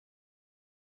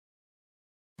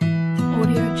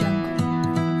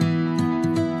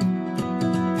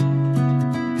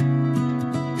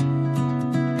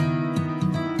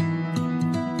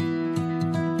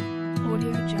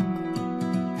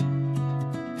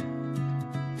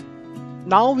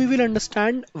Now we will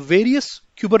understand various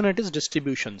Kubernetes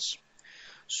distributions.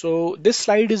 So this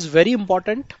slide is very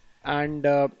important, and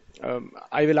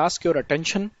I will ask your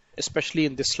attention, especially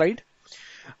in this slide.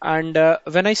 And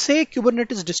when I say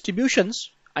Kubernetes distributions,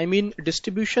 I mean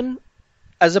distribution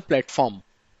as a platform.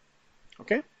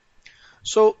 Okay.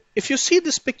 So if you see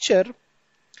this picture,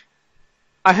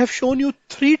 I have shown you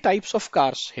three types of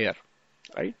cars here,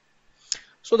 right?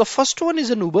 So the first one is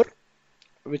an Uber,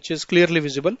 which is clearly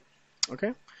visible.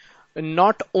 Okay.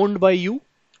 Not owned by you,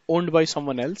 owned by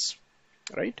someone else,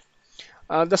 right?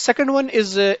 The second one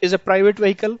is a private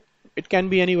vehicle. It can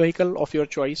be any vehicle of your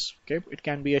choice. Okay, it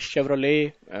can be a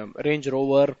Chevrolet, Range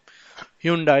Rover,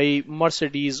 Hyundai,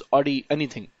 Mercedes, Audi,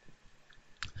 anything.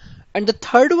 And the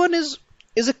third one is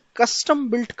a custom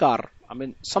built car. I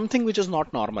mean, something which is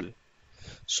not normal.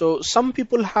 So some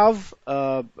people have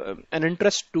an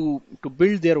interest to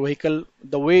build their vehicle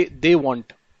the way they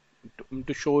want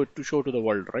to show to the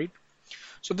world, right?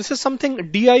 So this is something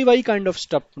DIY kind of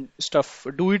stuff,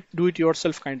 do it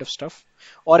yourself kind of stuff,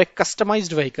 or a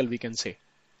customized vehicle, we can say,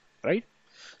 right?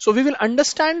 So we will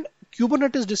understand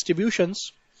Kubernetes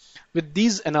distributions with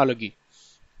these analogy.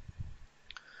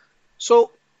 So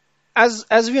as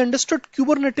we understood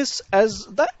Kubernetes as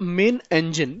the main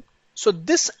engine, so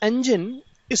this engine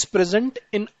is present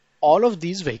in all of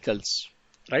these vehicles,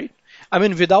 right? I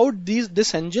mean, without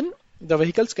this engine, the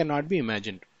vehicles cannot be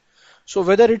imagined. So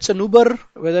whether it's an Uber,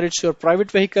 whether it's your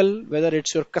private vehicle, whether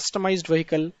it's your customized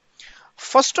vehicle,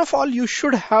 first of all, you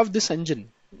should have this engine,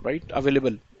 right,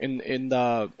 available in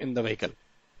the vehicle.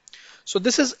 So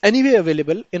this is anyway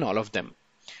available in all of them.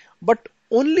 But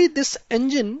only this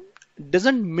engine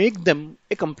doesn't make them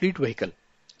a complete vehicle,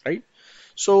 right?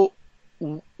 So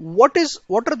what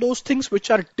are those things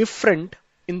which are different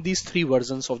in these three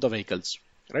versions of the vehicles,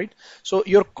 right? So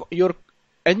your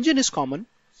engine is common,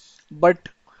 but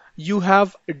you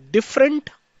have different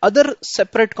other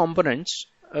separate components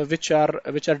which are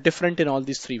different in all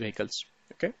these three vehicles.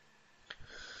 Okay.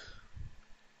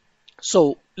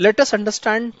 So let us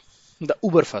understand the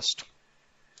Uber first.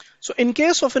 So in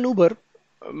case of an Uber,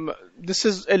 this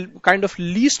is a kind of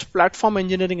least platform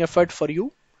engineering effort for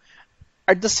you.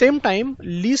 At the same time,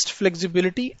 least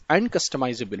flexibility and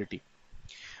customizability.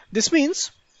 This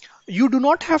means you do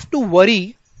not have to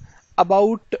worry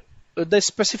about the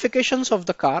specifications of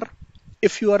the car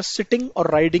if you are sitting or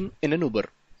riding in an Uber.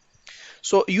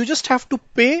 So you just have to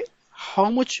pay how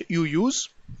much you use,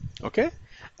 okay?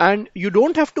 And you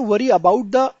don't have to worry about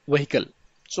the vehicle.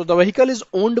 So the vehicle is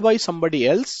owned by somebody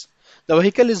else. The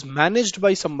vehicle is managed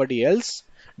by somebody else,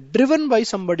 driven by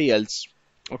somebody else.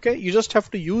 Okay, you just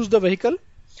have to use the vehicle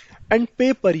and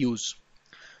pay per use.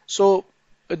 So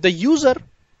the user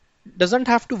doesn't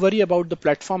have to worry about the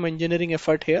platform engineering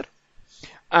effort here.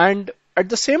 And at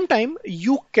the same time,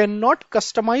 you cannot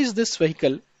customize this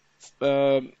vehicle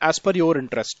as per your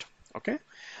interest. Okay.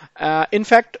 In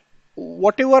fact,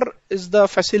 whatever is the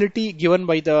facility given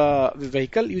by the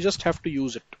vehicle, you just have to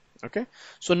use it. Okay.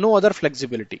 So no other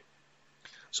flexibility.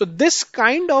 So this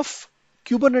kind of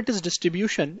Kubernetes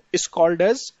distribution is called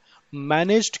as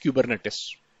managed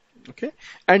Kubernetes. Okay.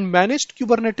 And managed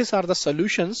Kubernetes are the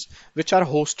solutions which are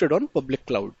hosted on public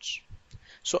clouds.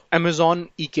 So Amazon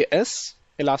EKS,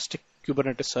 Elastic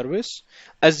Kubernetes Service,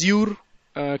 Azure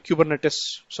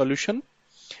Kubernetes solution,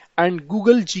 and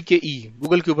Google GKE,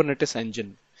 Google Kubernetes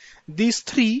Engine. These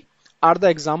three are the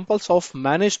examples of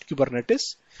managed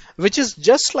Kubernetes, which is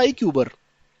just like Uber.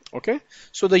 Okay,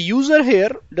 so the user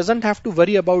here doesn't have to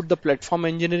worry about the platform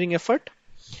engineering effort,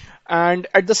 and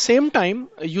at the same time,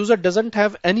 a user doesn't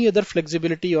have any other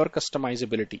flexibility or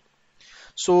customizability.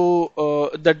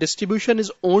 So the distribution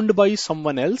is owned by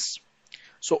someone else.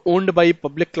 So owned by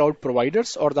public cloud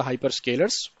providers or the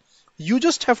hyperscalers. You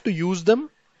just have to use them,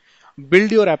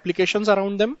 build your applications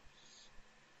around them,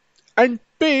 and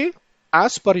pay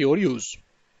as per your use.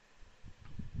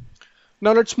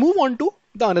 Now let's move on to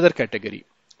the another category.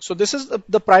 So this is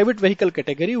the private vehicle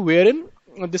category, wherein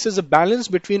this is a balance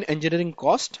between engineering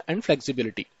cost and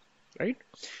flexibility, right?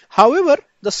 However,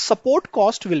 the support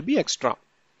cost will be extra.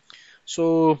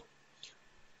 So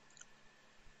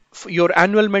your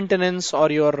annual maintenance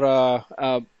or your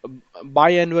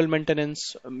biannual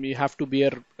maintenance, you have to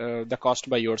bear the cost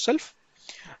by yourself.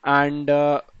 And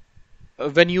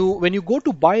when you go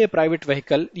to buy a private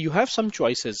vehicle, you have some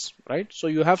choices, right? So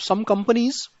you have some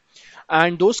companies,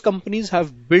 and those companies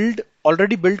have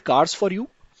already built cars for you.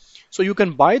 So you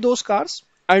can buy those cars,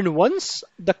 and once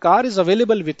the car is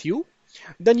available with you,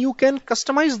 then you can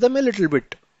customize them a little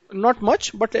bit, not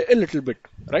much, but a little bit,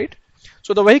 right?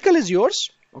 So the vehicle is yours.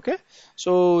 Okay,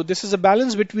 so this is a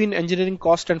balance between engineering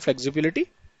cost and flexibility.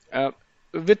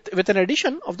 with an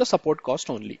addition of the support cost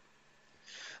only.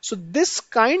 So this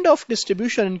kind of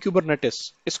distribution in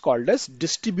Kubernetes is called as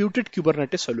distributed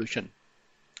Kubernetes solution.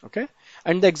 Okay,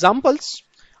 and the examples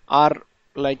are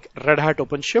like Red Hat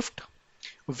OpenShift,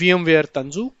 VMware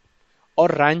Tanzu, or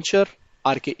Rancher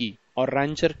RKE or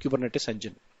Rancher Kubernetes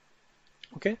Engine.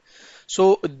 Okay,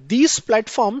 so these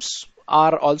platforms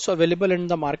are also available in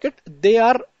the market. They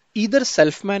are either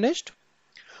self-managed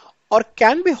or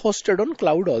can be hosted on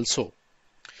cloud also.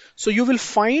 So you will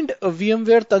find a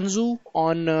VMware Tanzu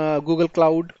on Google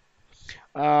Cloud.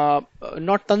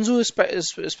 Not Tanzu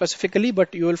specifically,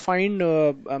 but you will find,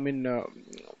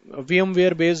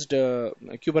 VMware based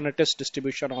Kubernetes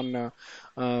distribution on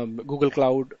Google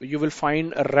Cloud. You will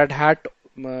find a Red Hat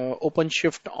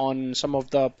OpenShift on some of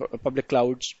the public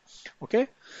clouds. Okay,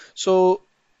 so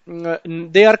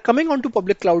they are coming onto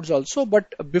public clouds also,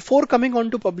 but before coming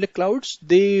onto public clouds,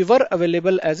 they were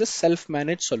available as a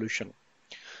self-managed solution.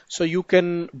 So you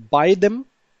can buy them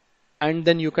and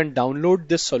then you can download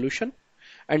this solution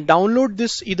and download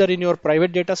this either in your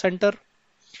private data center.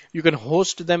 You can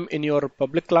host them in your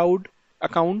public cloud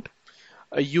account.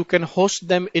 You can host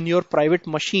them in your private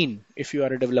machine if you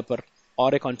are a developer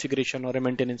or a configuration or a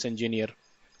maintenance engineer.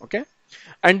 Okay.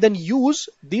 And then use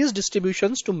these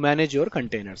distributions to manage your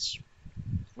containers.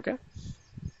 Okay.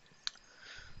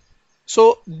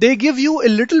 So they give you a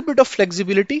little bit of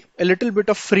flexibility, a little bit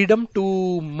of freedom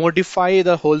to modify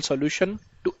the whole solution,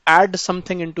 to add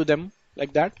something into them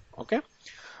like that. Okay.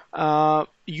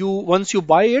 Once you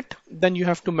buy it, then you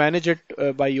have to manage it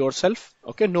by yourself.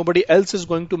 Okay. Nobody else is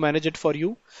going to manage it for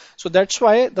you. So that's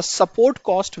why the support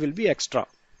cost will be extra.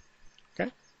 Okay.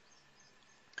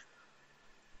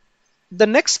 The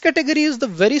next category is the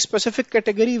very specific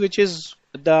category, which is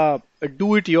the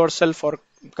do-it-yourself or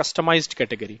customized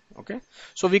category. Okay,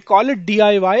 so we call it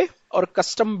DIY or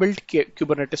custom-built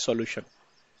Kubernetes solution.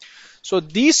 So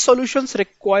these solutions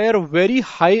require very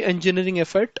high engineering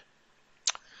effort,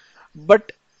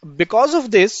 but because of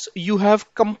this, you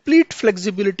have complete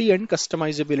flexibility and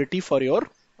customizability for your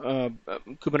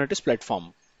Kubernetes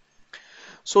platform.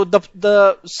 So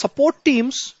the support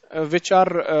teams which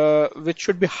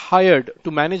should be hired to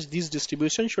manage these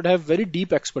distributions should have very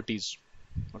deep expertise.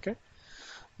 Okay,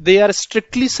 they are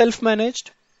strictly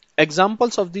self-managed.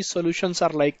 Examples of these solutions are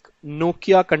like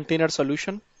Nokia Container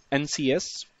Solution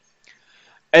 (NCS),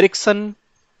 Ericsson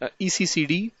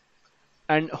ECCD,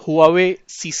 and Huawei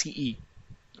CCE.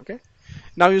 Okay,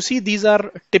 now you see these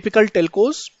are typical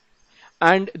telcos,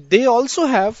 and they also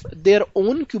have their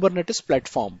own Kubernetes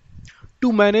platform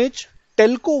to manage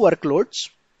telco workloads,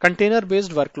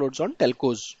 container-based workloads on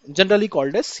telcos, generally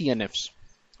called as CNFs.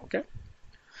 Okay,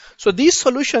 so these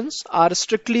solutions are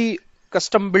strictly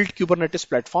custom-built Kubernetes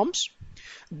platforms.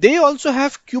 They also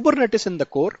have Kubernetes in the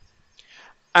core,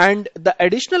 and the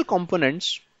additional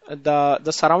components,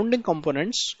 the surrounding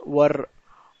components were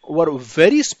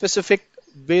very specific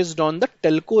based on the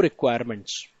telco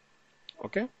requirements.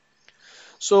 Okay,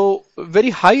 so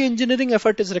very high engineering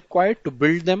effort is required to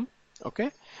build them.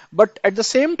 Okay, but at the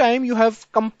same time you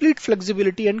have complete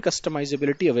flexibility and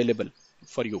customizability available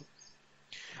for you,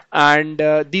 and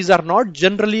these are not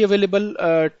generally available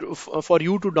for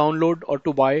you to download or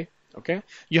to buy. Okay,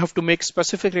 you have to make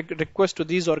specific requests to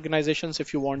these organizations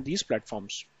if you want these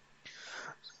platforms.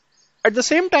 At the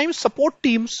same time, support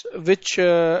teams which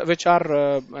are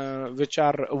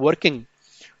working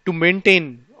to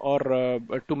maintain or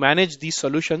to manage these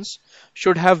solutions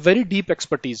should have very deep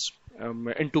expertise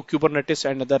into Kubernetes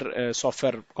and other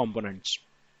software components.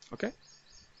 Okay.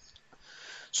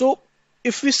 So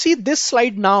if we see this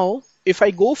slide now, if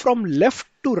I go from left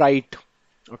to right,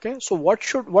 okay, so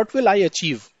what will I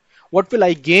achieve? What will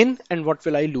I gain and what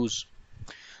will I lose?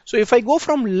 So if I go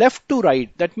from left to right,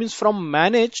 that means from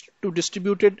managed to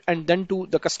distributed and then to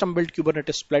the custom built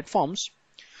Kubernetes platforms,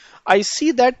 I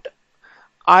see that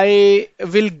I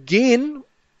will gain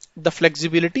the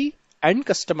flexibility and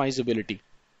customizability.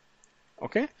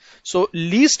 Okay, so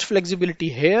least flexibility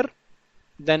here,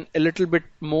 then a little bit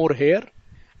more here,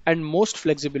 and most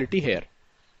flexibility here.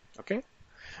 Okay,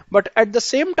 but at the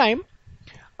same time,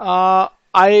 I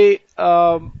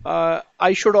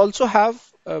should also have.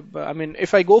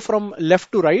 If I go from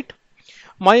left to right,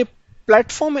 my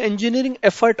platform engineering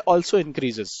effort also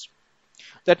increases.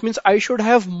 That means I should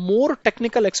have more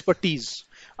technical expertise.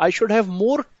 I should have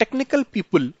more technical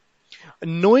people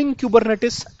knowing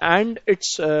Kubernetes and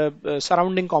its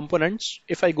surrounding components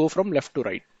if I go from left to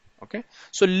right. Okay,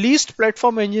 so least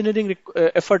platform engineering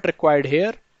effort required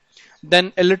here,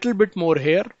 then a little bit more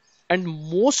here, and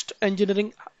most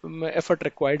engineering effort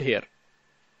required here.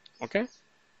 Okay,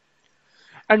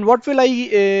 And what will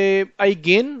I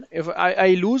gain if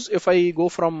I lose if I go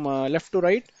from left to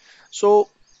right? So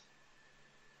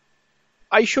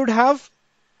I should have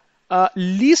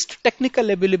least technical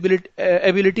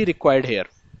ability required here.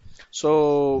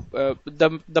 So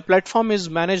the platform is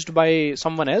managed by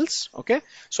someone else. Okay,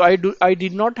 so I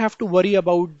did not have to worry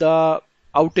about the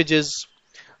outages,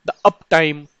 the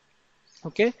uptime.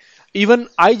 Okay, even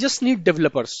I just need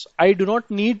developers. I do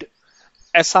not need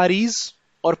SREs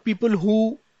or people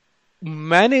who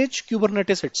manage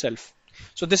Kubernetes itself.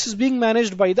 So this is being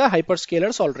managed by the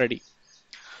hyperscalers already.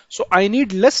 So I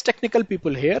need less technical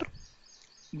people here,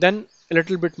 then a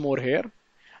little bit more here,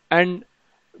 and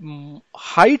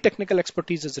high technical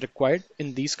expertise is required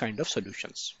in these kind of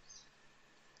solutions.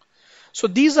 So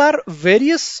these are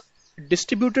various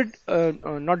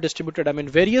not distributed, I mean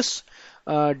various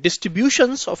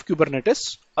distributions of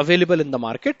Kubernetes available in the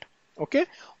market. Okay,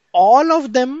 all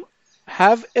of them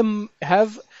have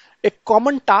a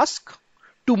common task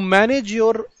to manage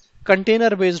your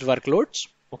container-based workloads.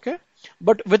 Okay,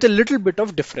 but with a little bit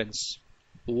of difference.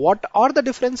 What are the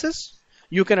differences?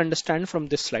 You can understand from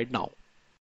this slide now.